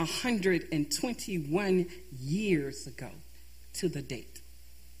 121 years ago to the date.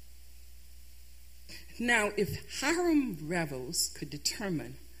 Now, if Hiram Revels could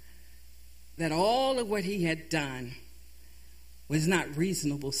determine that all of what he had done was not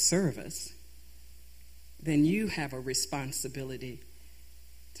reasonable service, then you have a responsibility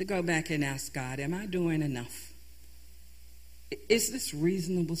to go back and ask God, am I doing enough? Is this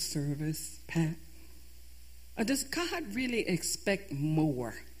reasonable service, Pat? Or does God really expect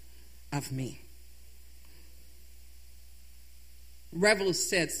more of me? Revels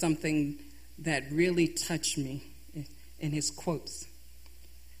said something that really touched me in his quotes.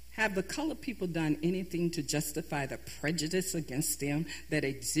 Have the colored people done anything to justify the prejudice against them that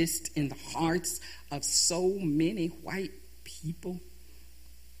exists in the hearts of so many white people?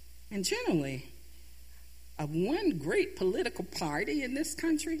 And generally, of one great political party in this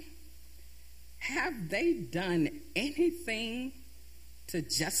country, have they done anything to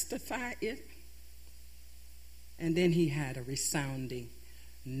justify it? And then he had a resounding,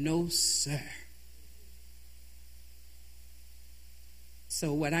 no, sir.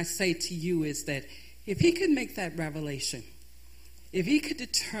 So what I say to you is that if he could make that revelation, if he could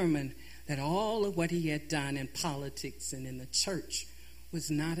determine that all of what he had done in politics and in the church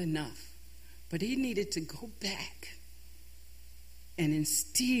was not enough, but he needed to go back and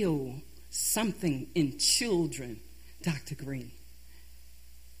instill something in children, Dr. Green.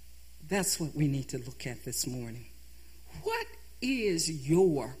 That's what we need to look at this morning. What is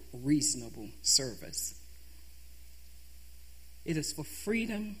your reasonable service? It is for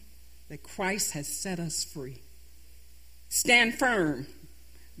freedom that Christ has set us free. Stand firm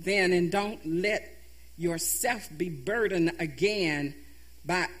then, and don't let yourself be burdened again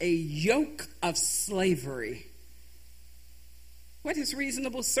by a yoke of slavery. What is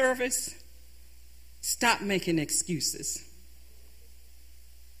reasonable service? Stop making excuses.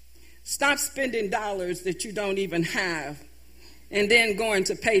 Stop spending dollars that you don't even have and then going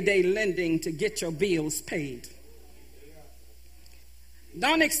to payday lending to get your bills paid.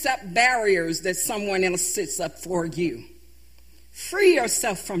 Don't accept barriers that someone else sets up for you. Free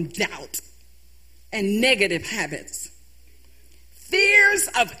yourself from doubt and negative habits. Fears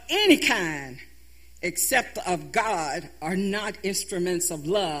of any kind, except of God, are not instruments of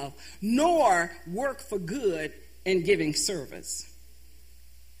love, nor work for good in giving service.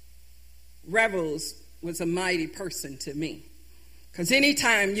 Revels was a mighty person to me, because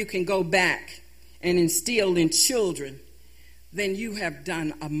anytime you can go back and instill in children, then you have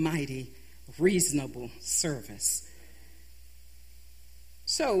done a mighty, reasonable service.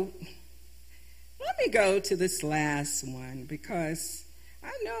 So let me go to this last one, because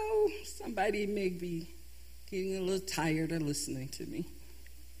I know somebody may be getting a little tired of listening to me.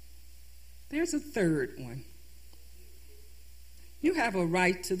 There's a third one. You have a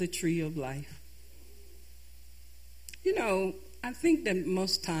right to the tree of life. You know, I think that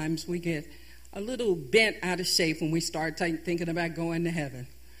most times we get a little bent out of shape when we start thinking about going to heaven.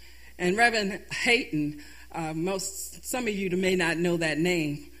 And Reverend Hayton, some of you may not know that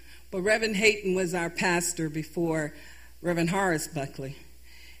name, but Reverend Hayton was our pastor before Reverend Horace Buckley.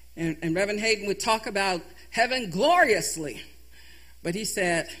 And Reverend Hayton would talk about heaven gloriously, but he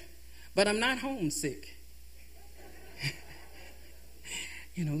said, but I'm not homesick.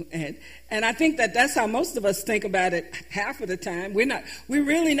 And I think that's how most of us think about it half of the time. We're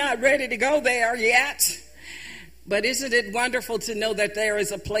really not ready to go there yet. But isn't it wonderful to know that there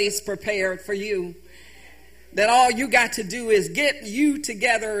is a place prepared for you? That all you got to do is get you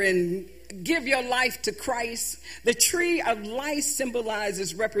together and give your life to Christ. The tree of life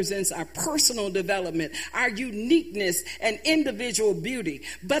represents our personal development, our uniqueness and individual beauty.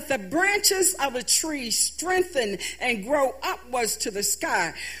 But the branches of a tree strengthen and grow upwards to the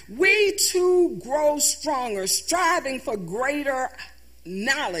sky. We too grow stronger, striving for greater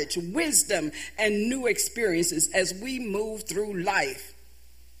knowledge, wisdom, and new experiences as we move through life.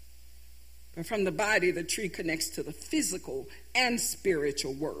 But from the body, the tree connects to the physical and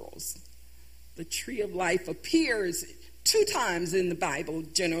spiritual worlds. The tree of life appears 2 times in the Bible,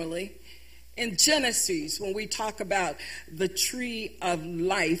 generally. In Genesis, when we talk about the tree of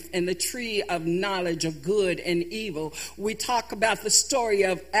life and the tree of knowledge of good and evil, we talk about the story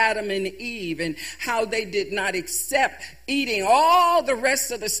of Adam and Eve and how they did not accept eating all the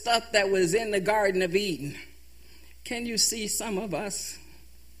rest of the stuff that was in the Garden of Eden. Can you see some of us?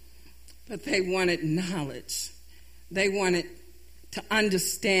 But they wanted knowledge. They wanted to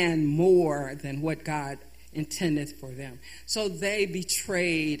understand more than what God intended for them. So they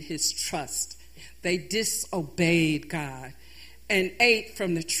betrayed his trust. They disobeyed God and ate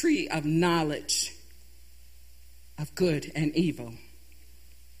from the tree of knowledge of good and evil.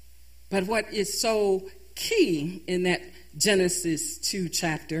 But what is so key in that Genesis 2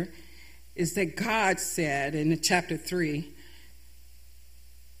 chapter is that God said in chapter 3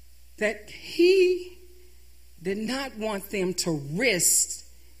 that he did not want them to risk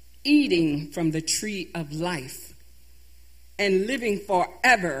eating from the tree of life and living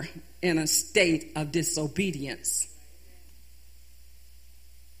forever in a state of disobedience.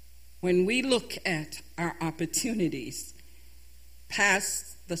 When we look at our opportunities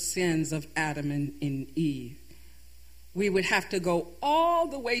past the sins of Adam and Eve, we would have to go all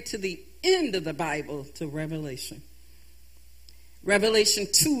the way to the end of the Bible to Revelation. Revelation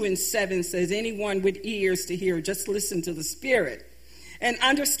 2:7 says, anyone with ears to hear, just listen to the Spirit and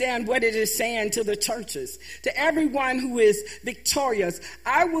understand what it is saying to the churches. To everyone who is victorious,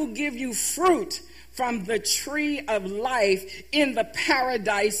 I will give you fruit from the tree of life in the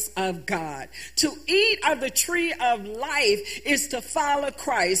paradise of God. To eat of the tree of life is to follow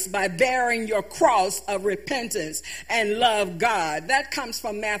Christ by bearing your cross of repentance and love God. That comes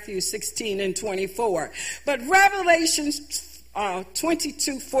from Matthew 16:24. But Revelation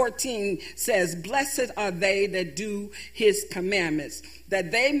 22:14 says, blessed are they that do his commandments,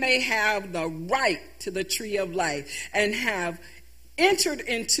 that they may have the right to the tree of life and have entered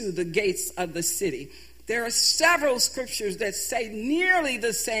into the gates of the city. There are several scriptures that say nearly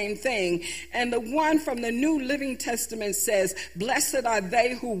the same thing. And the one from the New Living Testament says, blessed are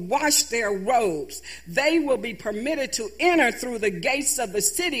they who wash their robes. They will be permitted to enter through the gates of the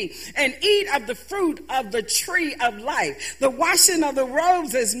city and eat of the fruit of the tree of life. The washing of the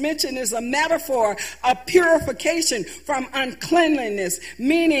robes, as mentioned, is a metaphor of purification from uncleanliness,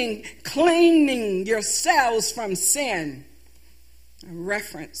 meaning cleaning yourselves from sin. A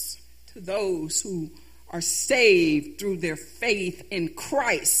reference to those who are saved through their faith in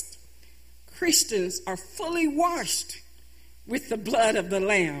Christ. Christians are fully washed with the blood of the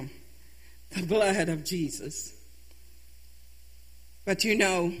Lamb, the blood of Jesus. But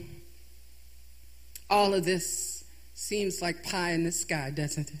all of this seems like pie in the sky,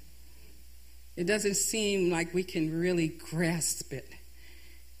 doesn't it? It doesn't seem like we can really grasp it.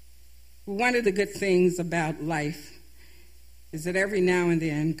 One of the good things about life is that every now and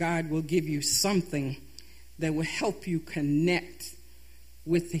then God will give you something that will help you connect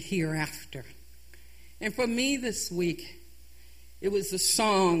with the hereafter. And for me this week, it was the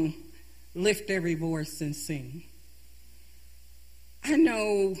song, Lift Every Voice and Sing. I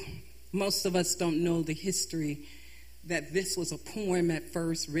know most of us don't know the history that this was a poem at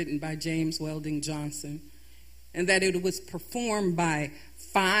first written by James Welding Johnson, and that it was performed by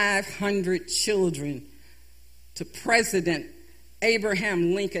 500 children to President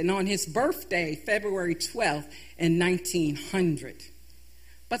Abraham Lincoln on his birthday, February 12th, in 1900.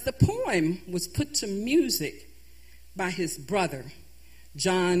 But the poem was put to music by his brother,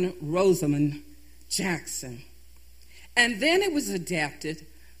 John Rosamond Jackson. And then it was adapted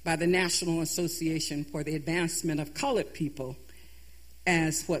by the National Association for the Advancement of Colored People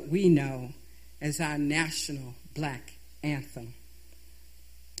as what we know as our national black anthem.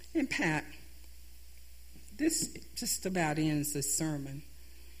 And Pat, this just about ends this sermon.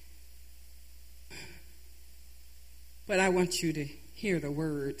 But I want you to hear the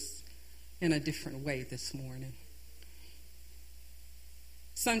words in a different way this morning.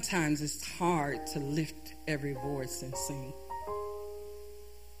 Sometimes it's hard to lift every voice and sing.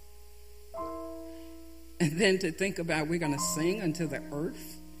 And then to think about we're going to sing until the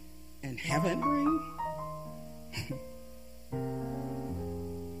earth and heaven ring.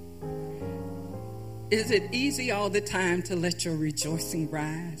 Is it easy all the time to let your rejoicing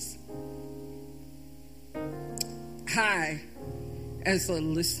rise? High as a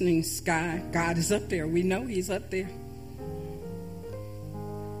listening sky. God is up there. We know he's up there.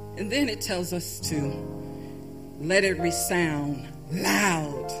 And then it tells us to let it resound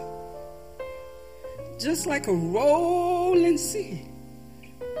loud, just like a rolling sea.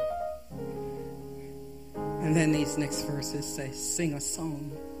 And then these next verses say, sing a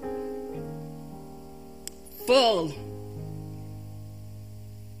song full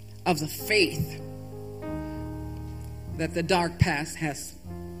of the faith that the dark past has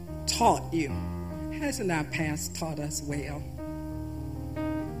taught you. Hasn't our past taught us well?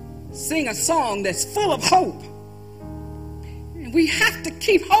 Sing a song that's full of hope. And we have to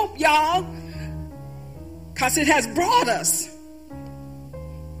keep hope, y'all, because it has brought us.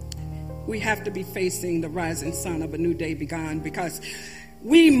 We have to be facing the rising sun of a new day begun, because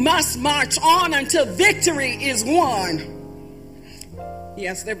we must march on until victory is won.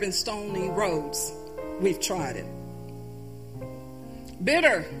 Yes, there have been stony roads. We've tried it.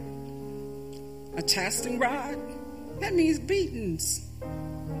 Bitter, a casting rod, that means beatings.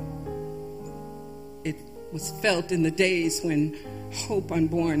 It was felt in the days when hope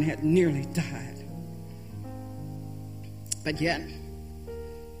unborn had nearly died. But yet,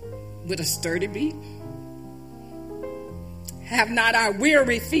 with a sturdy beat, have not our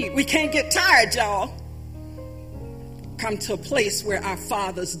weary feet. We can't get tired, y'all. Come to a place where our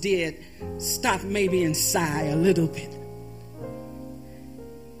fathers did stop maybe and sigh a little bit.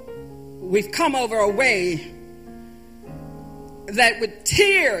 We've come over a way that with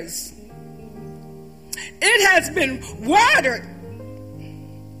tears, it has been watered.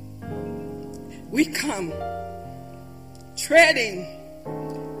 We come treading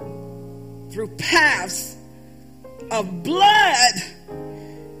through paths of blood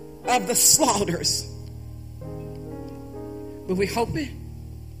of the slaughters. But we hope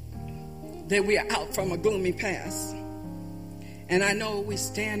that we are out from a gloomy past. And I know we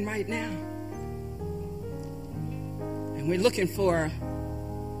stand right now, and we're looking for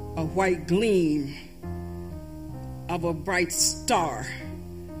a white gleam of a bright star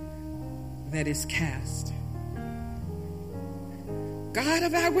that is cast. God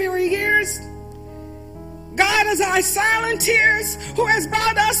of our weary years, God of our silent tears, who has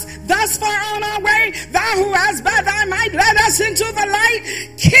brought us thus far on our way, thou who hast by thy might led us into the light,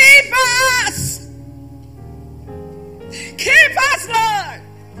 keep us. Keep us, Lord.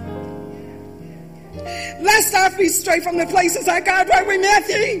 Lest our feet stray from the places, our God, where we met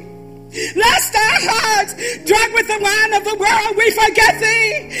thee. Lest our hearts, drunk with the wine of the world, we forget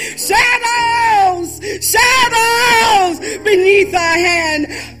thee. Shadows beneath our hand.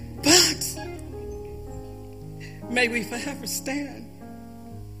 But may we forever stand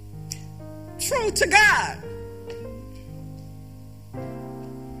true to God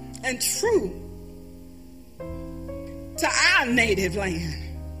and true to our native land.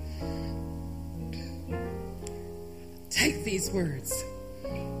 Take these words.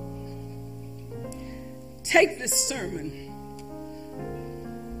 Take this sermon.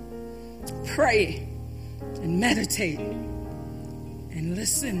 Pray and meditate and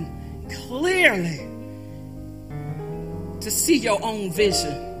listen clearly to see your own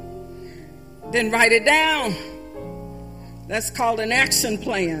vision. Then write it down. That's called an action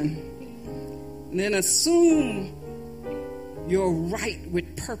plan. And then assume you're right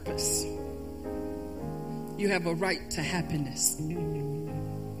with purpose. You have a right to happiness.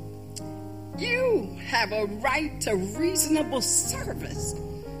 You have a right to reasonable service.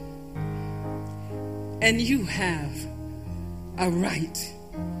 And you have a right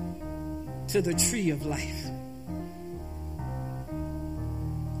to the tree of life.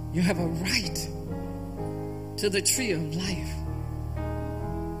 You have a right to the tree of life.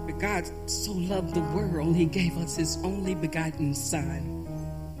 But God so loved the world, he gave us his only begotten Son.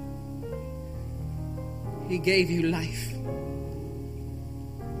 He gave you life.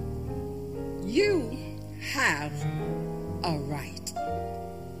 You have a right.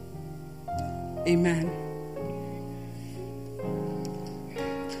 Amen.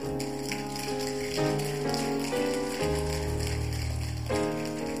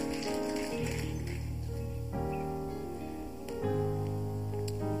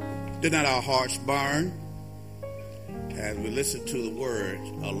 Did not our hearts burn as we listen to the words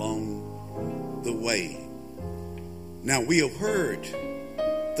along the way? Now we have heard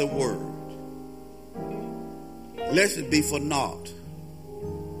the word, lest it be for naught.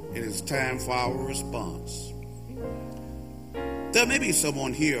 It is time for our response. There may be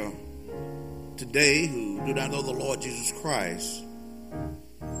someone here today who do not know the Lord Jesus Christ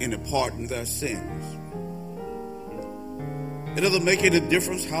in the pardon of their sins. It doesn't make any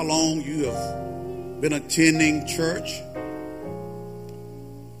difference how long you have been attending church,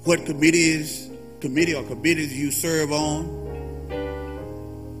 what committees you serve on.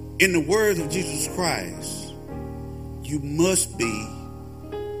 In the words of Jesus Christ, you must be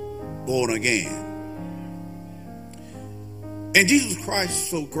born again. And Jesus Christ is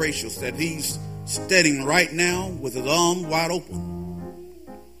so gracious that he's standing right now with his arms wide open,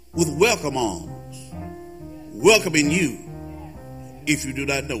 with welcome arms, welcoming you if you do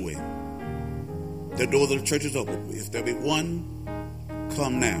not know him. The doors of the church is open. If there be one,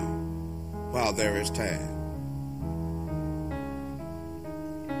 come now while there is time.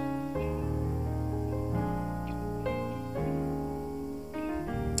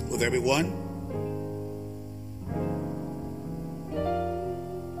 Will there be one?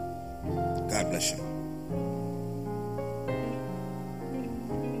 God bless you.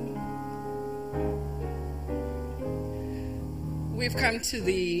 We've come to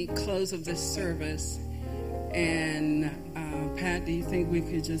the close of this service, and Pat, do you think we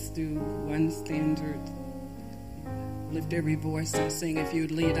could just do one standard, lift every voice and sing if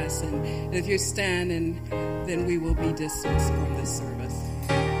you'd lead us, and if you stand, and then we will be dismissed from this service.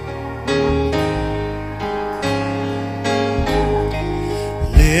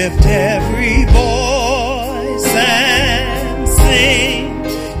 Lift every voice and sing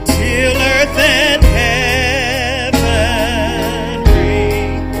till earth and heaven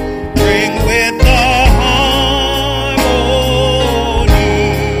ring with the harmony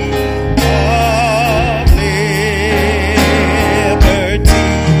of liberty.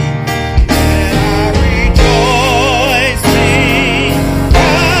 And our rejoicing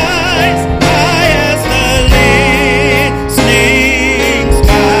rise high as the listening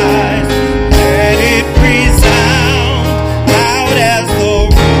skies. Let it resound loud as the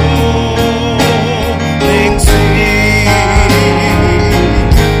rolling sea.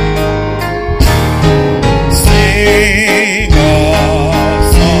 Sing a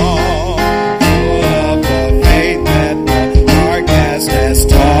song of the faith that the darkness has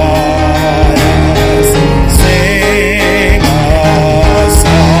taught us. Sing a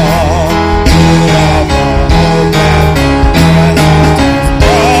song of the hope that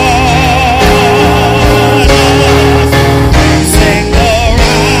sing the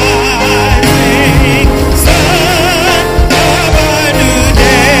rising sun of a new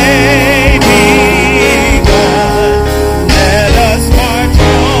day begun. Let us march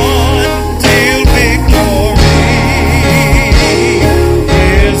on till victory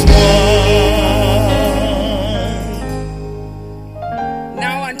is won.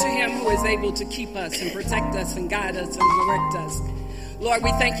 Now unto him who is able to keep us and protect us and guide us and direct us. Lord,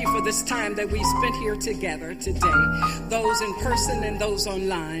 we thank you for this time that we spent here together today, those in person and those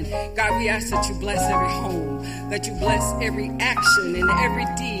online. God, we ask that you bless every home, that you bless every action and every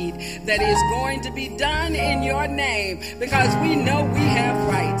deed that is going to be done in your name, because we know we have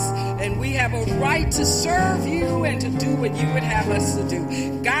rights, and we have a right to serve you and to do what you would have us to do.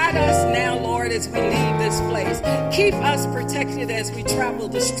 Guide us now, Lord, as we leave this place. Keep us protected as we travel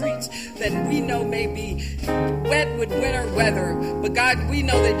the streets that we know may be wet with winter weather. But God, we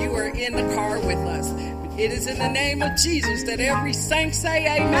know that you are in the car with us. It is in the name of Jesus that every saint say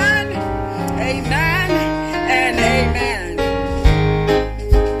amen, amen, and amen.